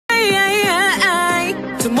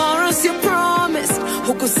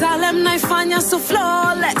Cause Salem naifanya so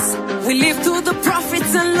flawless. We live through the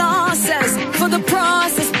profits and losses. For the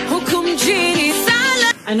process, hukum jini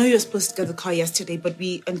Salem. I know you were supposed to get the car yesterday, but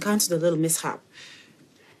we encountered a little mishap.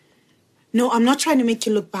 No, I'm not trying to make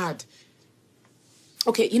you look bad.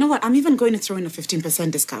 Okay, you know what? I'm even going to throw in a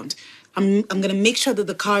 15% discount. I'm going to make sure that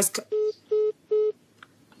the car's...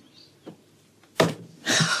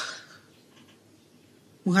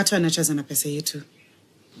 Muhato anacheza na pesa yetu.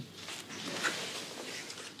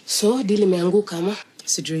 So, deal imeanguka ama?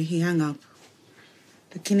 Sijui, he hung up.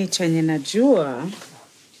 Lakini chenye najua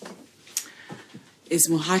is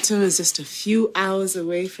Muhato is just a few hours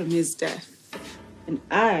away from his death. And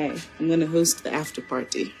I am going to host the after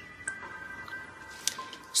party.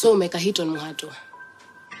 So, make a hit on Muhato.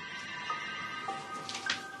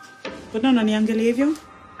 But no, unaniangalia hivyo?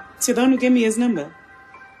 Si the one who gave me his number.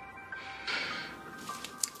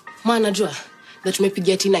 Ma najua that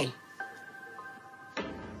tumepigia T9.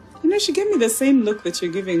 You know, she gave me the same look that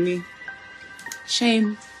you're giving me.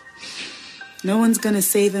 Shame. No one's going to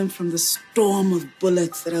save him from the storm of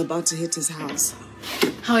bullets that are about to hit his house.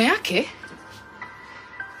 How yake?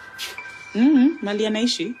 Mali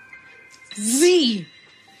anaishi. Z.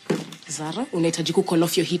 Zara, unahitaji ku call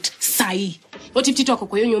off your hit. Sai. What if Tito ako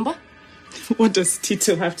kwa hiyo nyumba? What does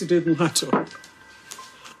Tito have to do with Muhato?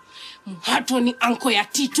 Muhato ni uncle ya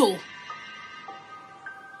Tito.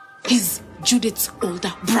 He's Judith's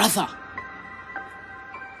older brother.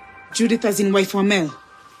 Judith as in wife or Mel?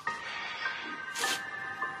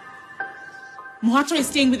 Muhato is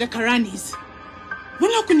staying with the Karanis.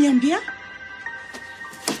 Mbona hukuniambia?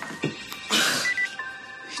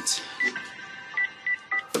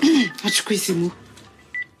 Achukui simu.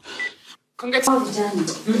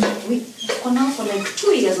 Congratulations. We now for like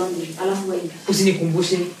 2 years only. Alafu wewe.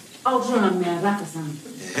 Usinikumbushe. Au tuna mmeharaka sana.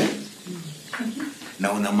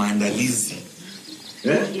 Na una maandalizi.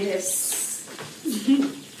 Yes.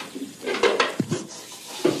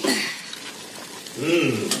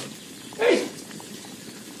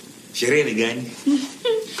 Sherehe ni gani?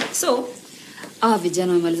 So,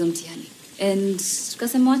 vijana wamaliza mtihani. And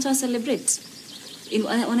tukasema wacha celebrate.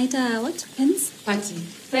 Wanaita what? Pens? Party.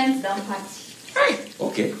 Pens down party.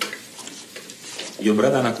 Okay. Your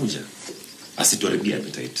brother anakuja. Asituharibia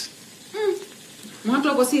appetite. Muhato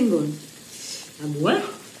wako single? Abua?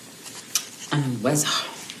 Anaweza.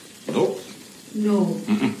 No. No.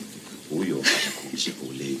 Huyo atakushika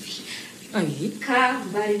ulevi. Ai. Kaa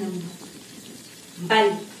mbali na Muhato.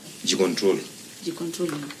 Mbali. Jicontrol.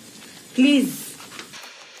 Jicontrol. Please.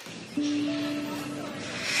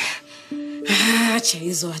 Acha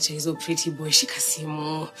hizo pretty boy. Shika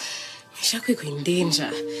simu. Maisha yako iko in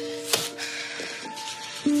danger.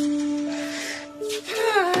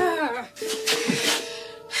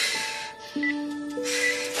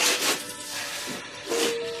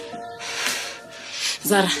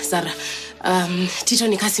 Zara. Tito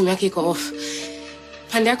ni simu yake iko off.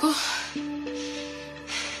 Pande yako?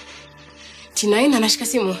 T9 anashika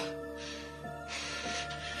simu.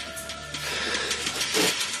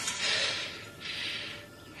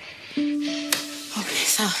 Okay,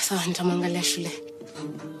 sawa, nitamwangalia shule.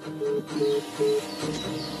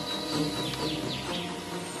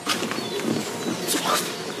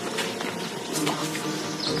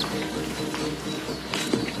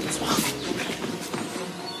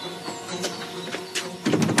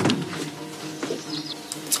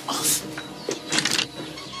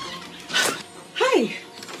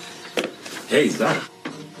 Hey, Zara.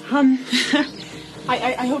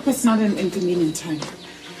 I hope it's not an inconvenient time.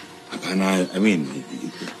 Hapana, I mean...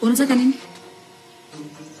 Unataka nini?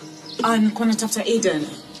 I'm going to talk to Aiden.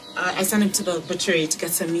 I sent him to the butchery to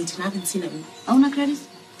get some meat and I haven't seen him. Hauna credit?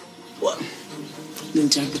 Well,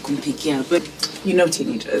 nijaribu kumpikia, but you know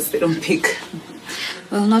teenagers, they don't pick.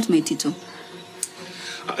 Well, not my Tito.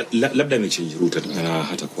 Labda amechange route na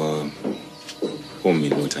hata kwa home in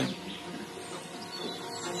no time.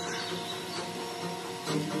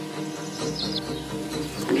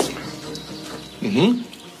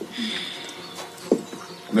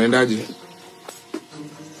 Naendaje?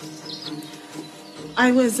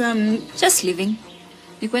 I was, Just leaving.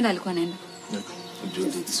 Nikwenda alikuwa naenda.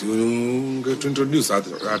 Judith, si ungetuintroduce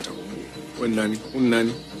hata. Wewe nani?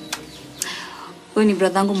 Unani? Wewe ni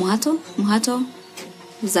brother yangu Muhato,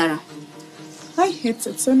 Zara. hi,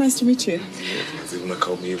 it's so nice to meet you.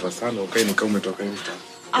 Unakaa umeiva sana, ukae ni kama umetoka Insta.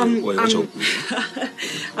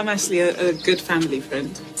 I'm actually a good family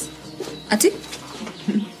friend. Ati?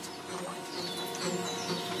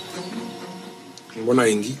 Mbona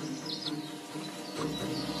ingi?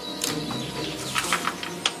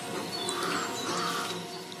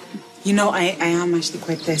 You know, I am actually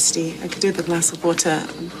quite thirsty. I could do with a glass of water.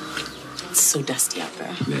 It's so dusty out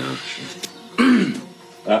there. Yeah.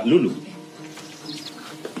 Lulu.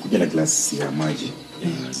 Kuja na glass ya maji.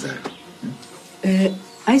 Zara.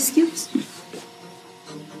 Ice cubes?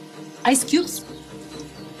 Ice cubes?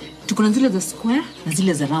 Tuko na zile za square na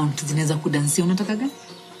zile za round. Zinaweza kudansia. Unataka gani?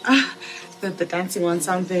 The dancing ones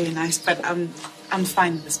sound very nice, but I'm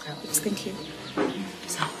fine with the square ones. Thank you.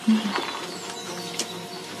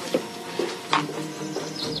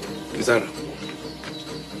 Zara.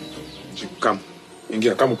 Come.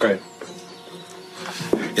 Ingia, come ukae.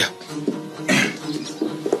 Yeah.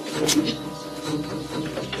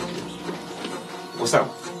 What's up?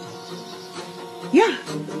 Yeah.